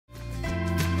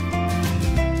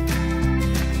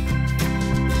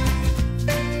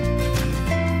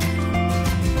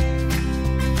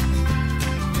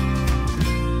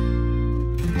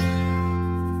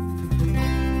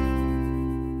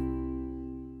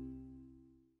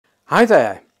Hi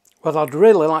there. Well, I'd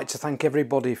really like to thank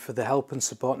everybody for the help and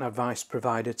support and advice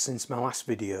provided since my last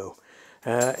video,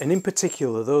 and in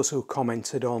particular those who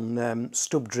commented on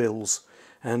stub drills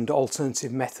and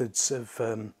alternative methods of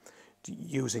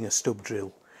using a stub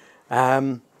drill.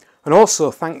 And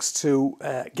also thanks to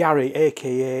Gary,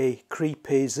 aka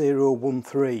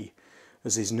Creepy013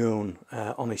 as he's known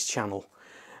on his channel.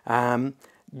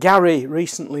 Gary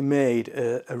recently made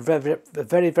a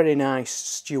very nice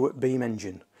Stuart Beam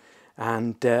engine,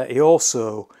 and he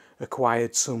also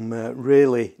acquired some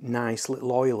really nice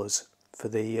little oilers for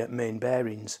the main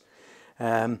bearings.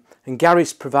 And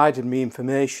Gary's provided me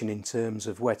information in terms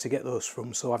of where to get those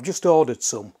from, so I've just ordered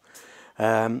some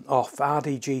off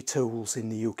RDG Tools in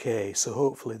the UK, so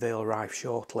hopefully they'll arrive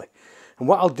shortly. And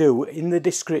what I'll do, in the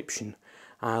description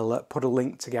I'll put a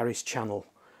link to Gary's channel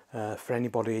for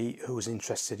anybody who's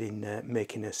interested in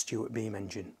making a Stuart Beam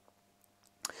engine.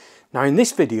 Now in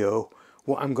this video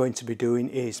what I'm going to be doing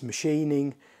is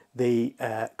machining the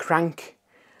crank,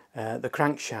 the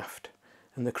crankshaft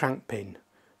and the crank pin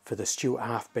for the Stuart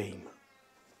half beam.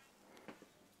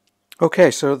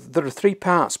 Okay, so there are three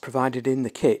parts provided in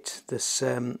the kit. There's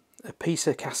a piece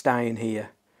of cast iron here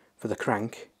for the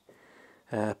crank,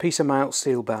 a piece of mild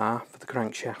steel bar for the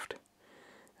crankshaft,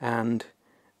 and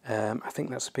I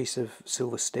think that's a piece of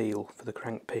silver steel for the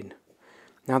crank pin.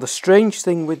 Now the strange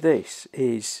thing with this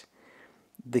is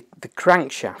the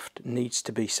crankshaft needs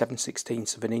to be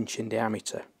 7/16 of an inch in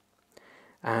diameter,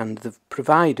 and they've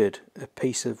provided a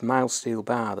piece of mild steel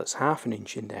bar that's 1/2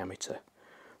 inch in diameter.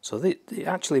 So it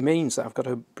actually means that I've got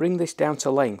to bring this down to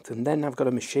length and then I've got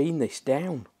to machine this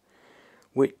down,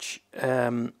 which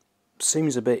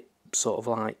seems a bit sort of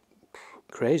like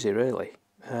crazy really.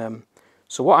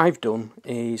 So what I've done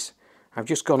is I've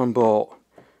just gone and bought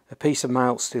a piece of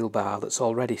mild steel bar that's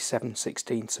already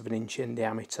 7/16 of an inch in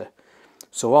diameter.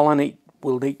 So all I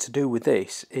will need to do with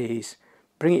this is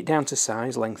bring it down to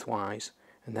size lengthwise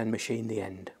and then machine the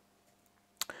end.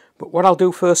 But what I'll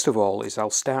do first of all is I'll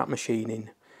start machining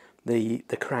the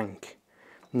crank.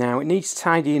 Now it needs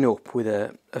tidying up with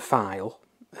a file,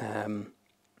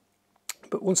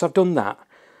 but once I've done that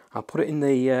I'll put it in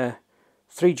the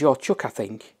 3-jaw chuck I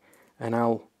think, and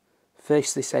I'll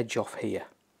face this edge off here.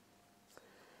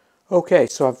 Okay,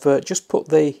 so I've just put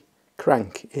the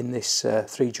crank in this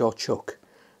 3-jaw chuck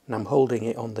and I'm holding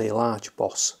it on the large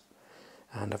boss,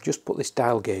 and I've just put this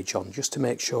dial gauge on just to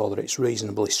make sure that it's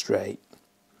reasonably straight.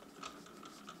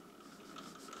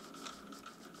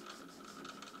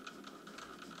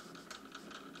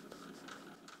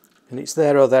 And it's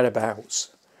there or thereabouts.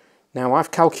 Now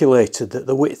I've calculated that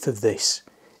the width of this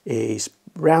is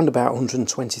round about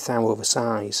 120 thou over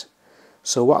size.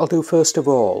 So what I'll do first of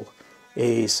all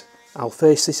is I'll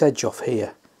face this edge off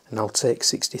here and I'll take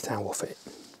 60 thou off it.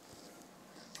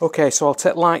 Okay, so I'll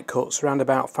take light cuts around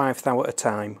about 5 thou at a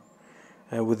time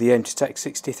with the aim to take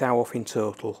 60 thou off in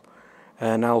total,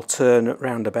 and I'll turn at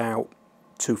round about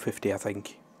 250 I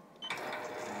think.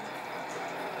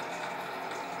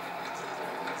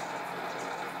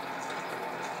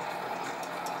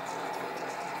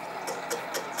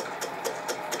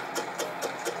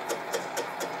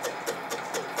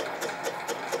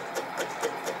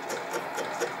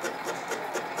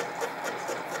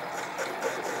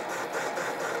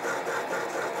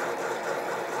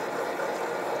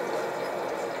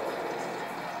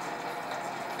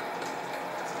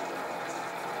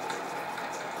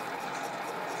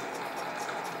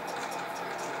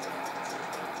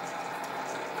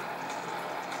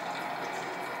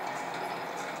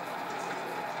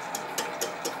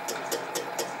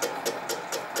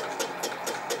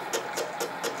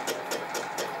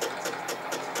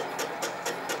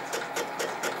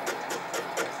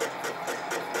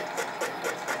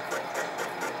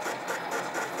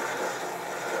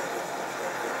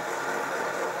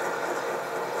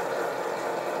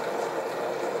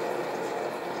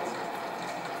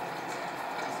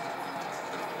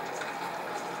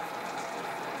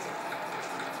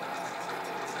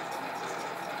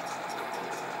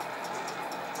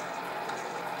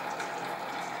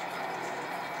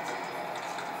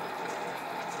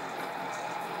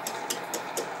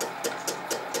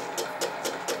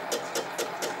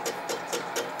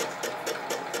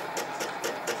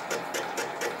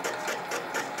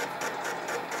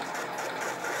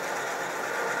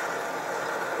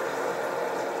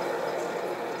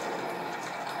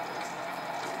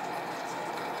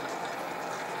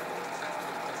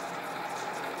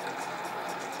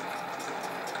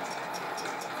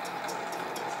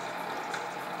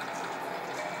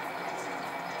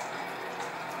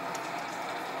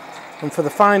 And for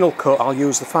the final cut I'll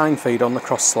use the fine feed on the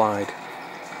cross slide.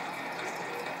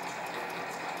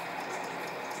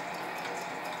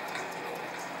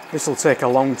 This will take a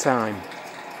long time.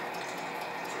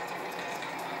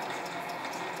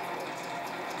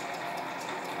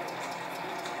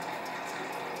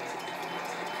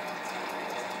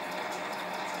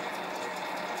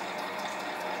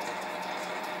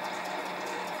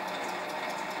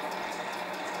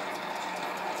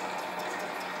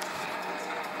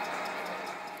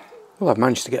 Well, I've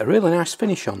managed to get a really nice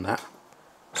finish on that.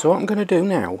 So what I'm going to do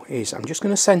now is I'm just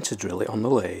going to centre drill it on the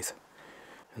lathe,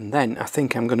 and then I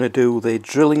think I'm going to do the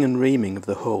drilling and reaming of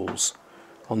the holes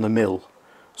on the mill.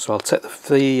 So I'll take the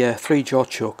 3-jaw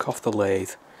chuck off the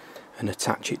lathe and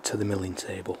attach it to the milling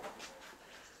table.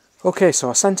 Okay,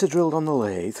 so I centre drilled on the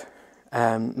lathe.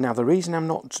 Now the reason I'm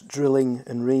not drilling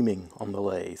and reaming on the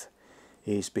lathe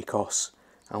is because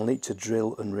I'll need to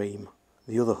drill and ream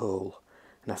the other hole,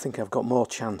 and I think I've got more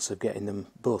chance of getting them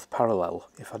both parallel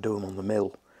if I do them on the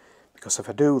mill, because if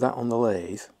I do that on the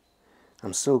lathe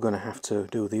I'm still going to have to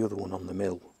do the other one on the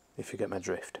mill, if you get my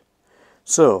drift.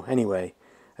 So anyway,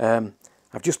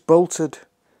 I've just bolted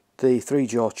the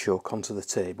 3-jaw chuck onto the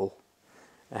table,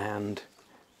 and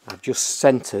I've just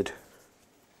centred.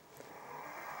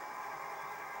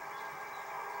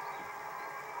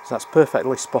 So that's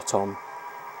perfectly spot on.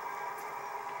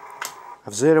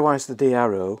 I've zeroised the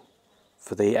DRO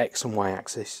for the X and Y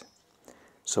axis.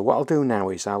 So what I'll do now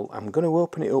is I'm going to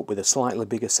open it up with a slightly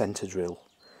bigger centre drill,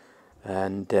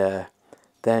 and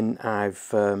then I've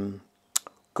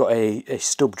got a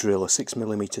stub drill, a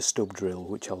 6mm stub drill,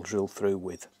 which I'll drill through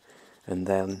with, and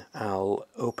then I'll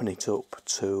open it up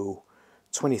to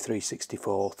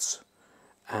 23/64,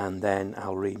 and then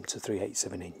I'll ream to 3/8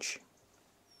 of an inch.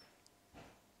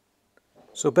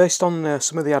 So based on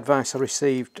some of the advice I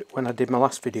received when I did my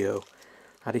last video,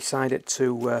 I decided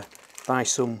to buy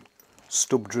some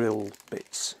stub drill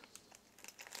bits.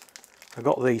 I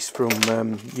got these from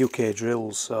UK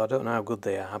Drills, so I don't know how good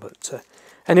they are, but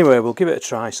anyway, we'll give it a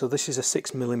try. So this is a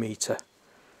 6mm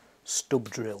stub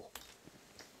drill.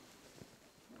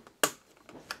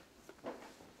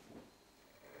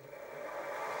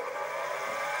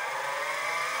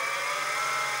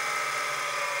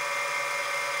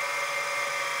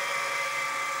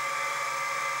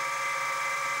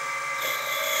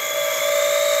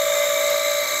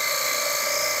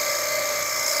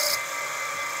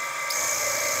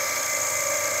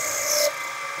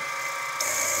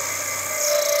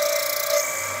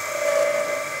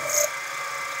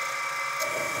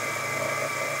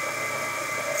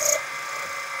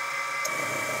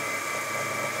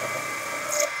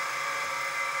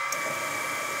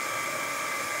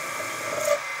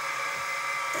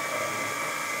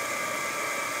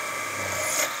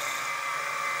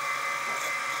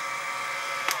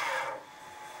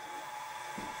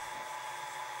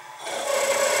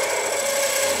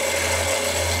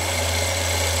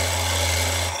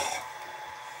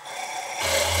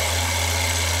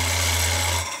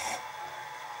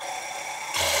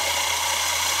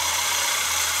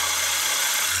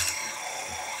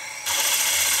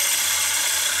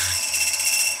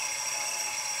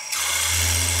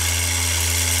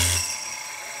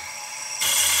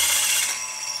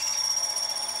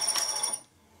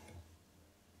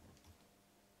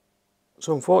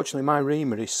 So unfortunately my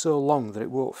reamer is so long that it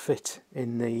won't fit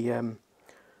in the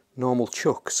normal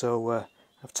chuck, so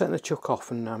I've taken the chuck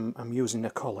off and I'm using a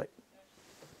collet.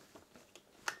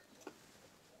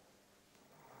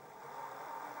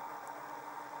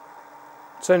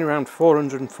 It's only around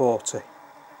 440.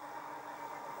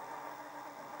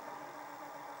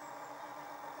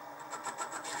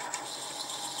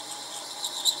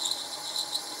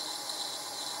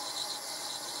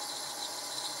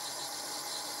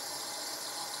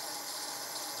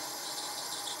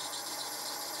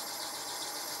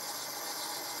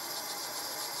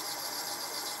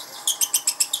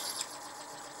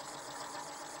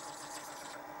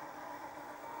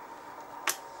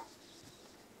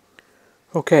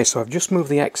 Okay, so I've just moved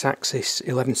the x-axis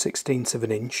 11/16 of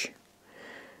an inch,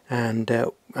 and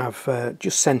I've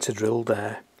just centre drilled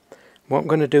there. What I'm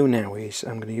going to do now is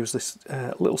I'm going to use this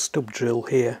little stub drill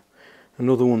here,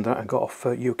 another one that I got off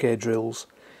UK Drills.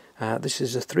 This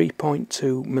is a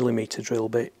 3.2mm drill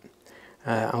bit.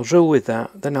 I'll drill with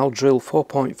that, then I'll drill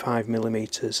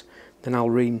 4.5mm, then I'll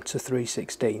ream to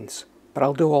 3/16, but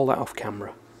I'll do all that off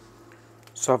camera.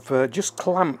 So I've just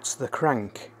clamped the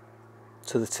crank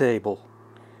to the table,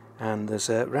 and there's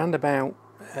around about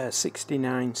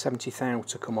 69-70 thou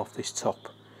to come off this top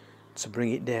to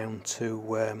bring it down to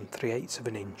 3/8 of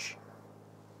an inch.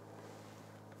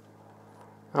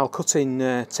 I'll cut in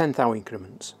 10 thou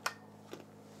increments.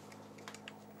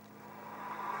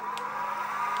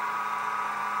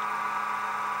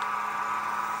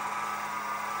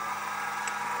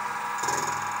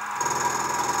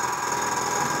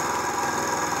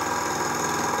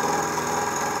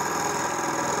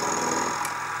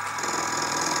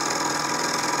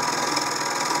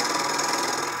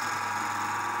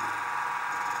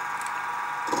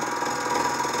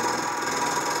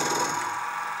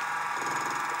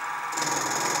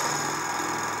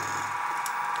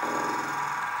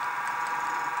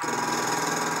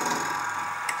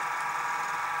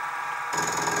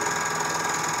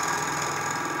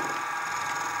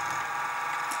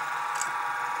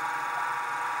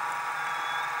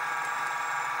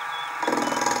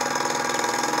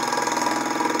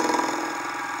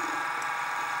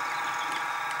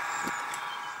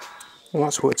 Well,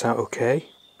 that's worked out okay.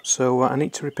 So I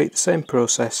need to repeat the same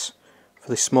process for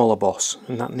the smaller boss,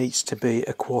 and that needs to be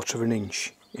 1/4 of an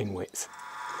inch in width.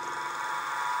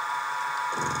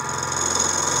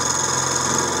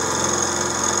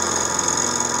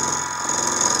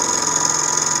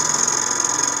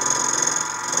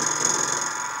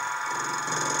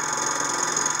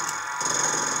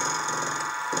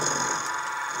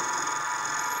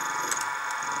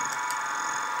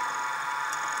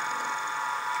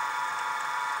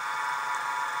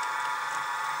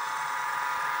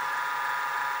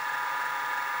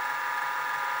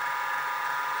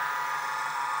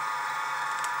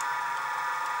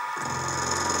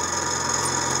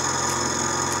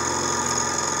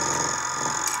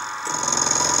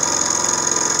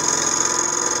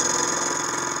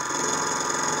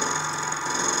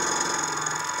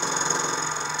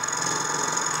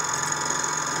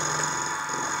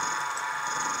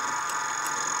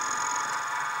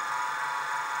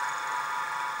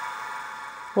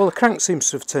 Well, the crank seems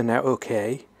to have turned out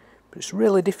okay, but it's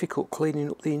really difficult cleaning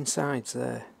up the insides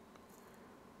there.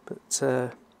 But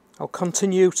I'll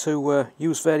continue to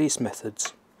use various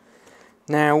methods.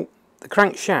 Now, the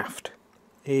crankshaft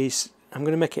is, I'm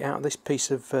going to make it out of this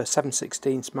piece of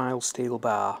 7/16 mild steel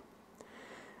bar,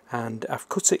 and I've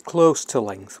cut it close to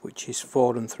length, which is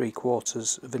 4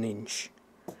 3/4 of an inch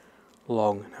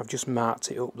long. I've just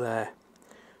marked it up there.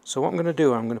 So what I'm going to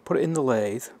do, I'm going to put it in the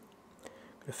lathe,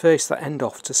 face that end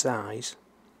off to size,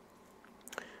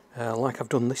 like I've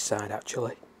done this side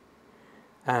actually,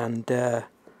 and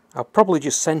I'll probably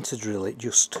just centre drill it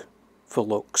just for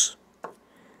looks,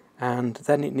 and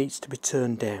then it needs to be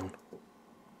turned down.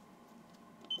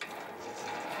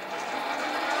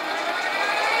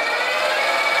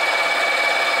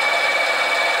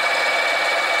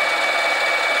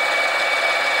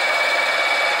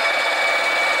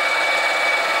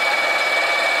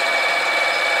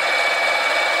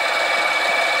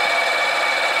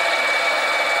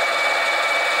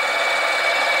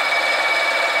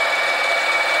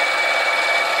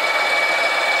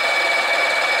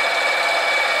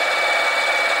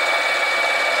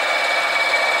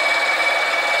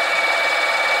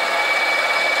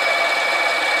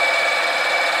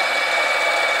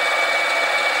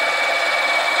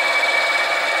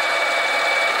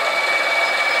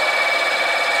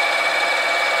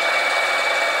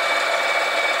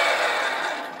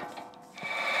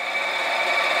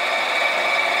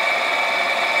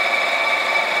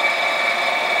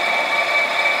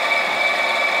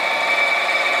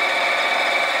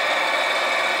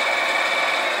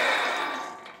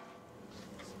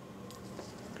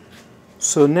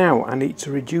 So now I need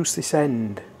to reduce this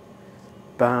end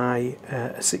by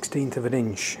 1/16 of an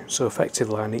inch. So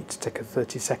effectively I need to take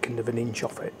 1/32 of an inch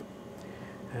off it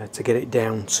to get it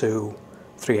down to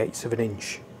 3/8 of an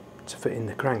inch to fit in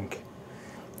the crank.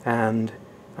 And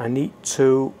I need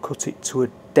to cut it to a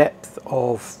depth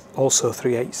of also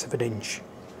 3/8 of an inch.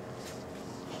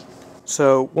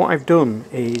 So what I've done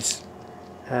is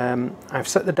I've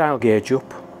set the dial gauge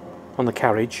up on the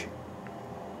carriage,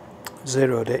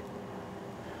 zeroed it.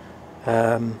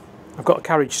 I've got a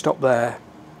carriage stop there,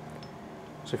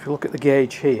 so if you look at the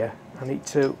gauge here, I need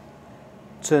to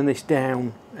turn this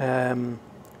down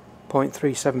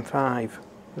 0.375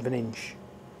 of an inch.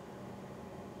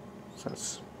 So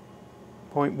that's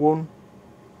 0.1,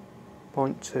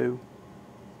 0.2,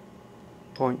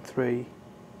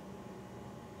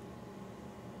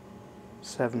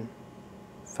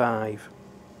 0.375,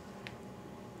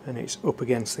 and it's up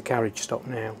against the carriage stop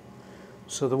now.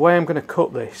 So the way I'm going to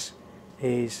cut this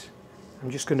is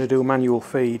I'm just going to do a manual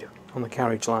feed on the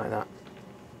carriage like that.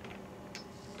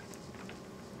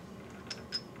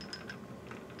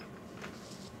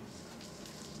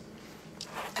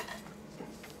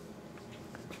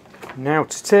 Now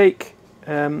to take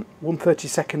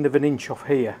 1/32 of an inch off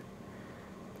here,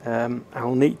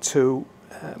 I'll need to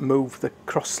move the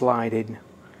cross slide in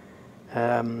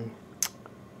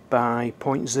by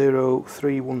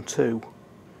 0.0312,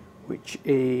 which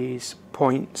is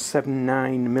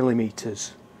 0.79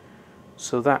 millimeters.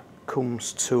 So that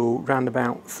comes to round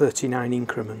about 39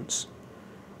 increments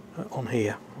on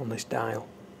here, on this dial.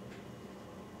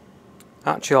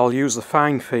 Actually, I'll use the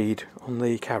fine feed on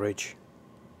the carriage.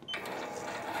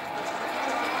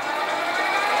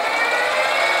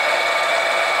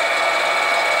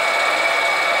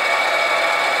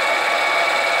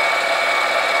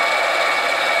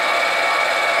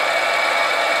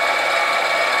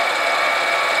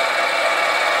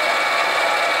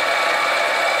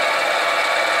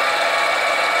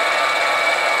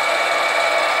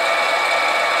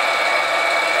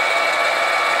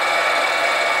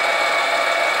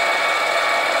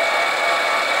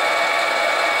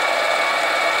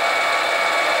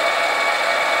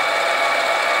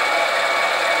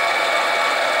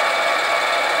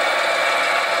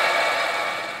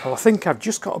 think I've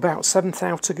just got about 7th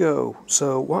thou to go,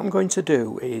 so what I'm going to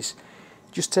do is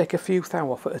just take a few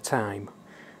thou off at a time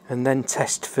and then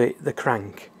test fit the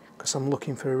crank, because I'm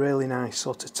looking for a really nice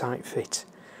sort of tight fit.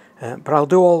 But I'll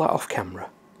do all that off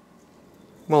camera.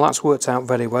 Well, that's worked out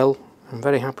very well. I'm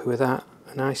very happy with that.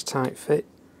 A nice tight fit.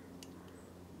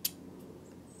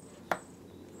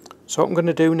 So what I'm going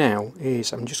to do now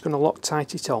is I'm just going to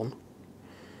Loctite it on,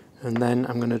 and then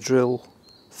I'm going to drill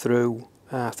through,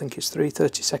 I think it's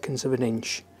 3/32 of an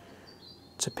inch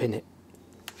to pin it.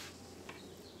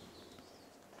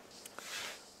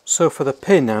 So for the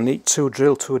pin I need to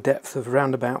drill to a depth of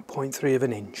around about 0.3 of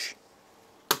an inch.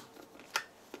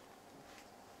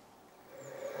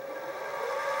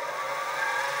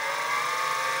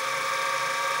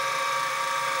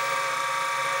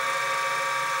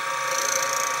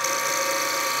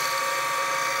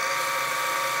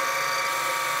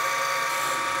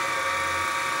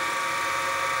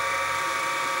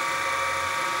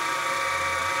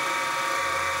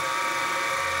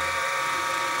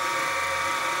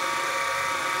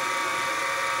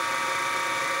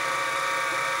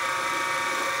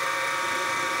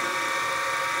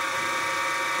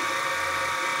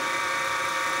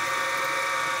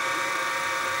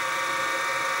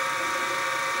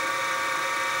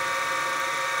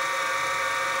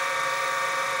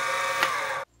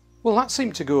 Well, that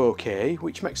seemed to go okay,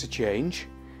 which makes a change,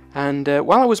 and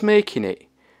while I was making it,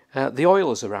 the oil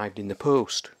has arrived in the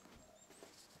post.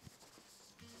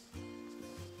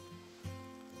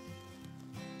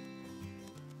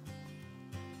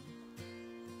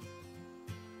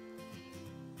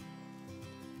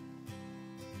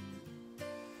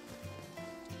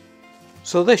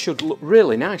 So they should look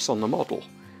really nice on the model.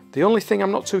 The only thing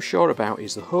I'm not too sure about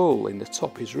is the hole in the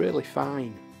top is really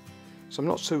fine. So I'm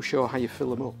not too sure how you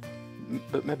fill them up,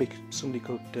 but maybe somebody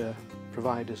could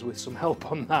provide us with some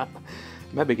help on that.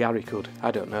 Maybe Gary could,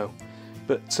 I don't know.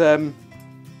 But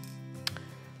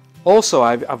also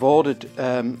I've ordered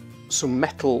some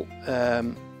metal,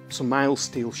 some mild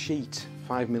steel sheet,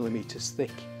 5mm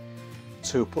thick,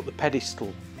 to put the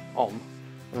pedestal on,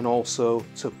 and also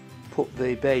to put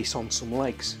the base on some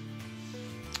legs.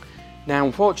 Now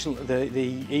unfortunately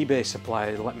the eBay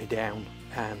supplier let me down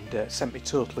and sent me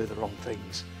totally the wrong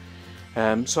things.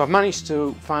 So I've managed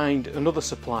to find another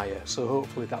supplier, so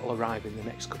hopefully that will arrive in the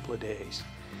next couple of days.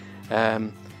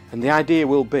 And the idea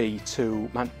will be to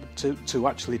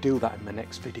actually do that in my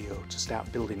next video, to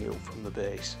start building it up from the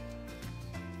base.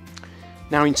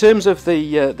 Now in terms of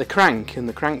the crank and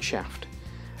the crankshaft,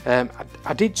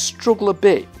 I did struggle a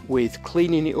bit with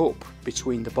cleaning it up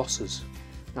between the bosses.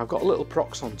 Now I've got a little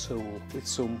Proxon tool with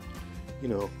some, you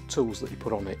know, tools that you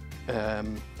put on it.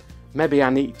 Maybe I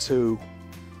need to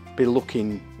be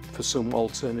looking for some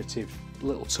alternative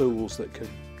little tools that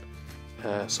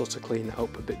can sort of clean that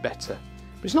up a bit better.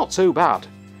 But it's not too bad.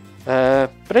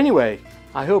 But anyway,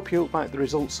 I hope you like the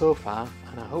results so far,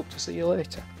 and I hope to see you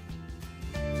later.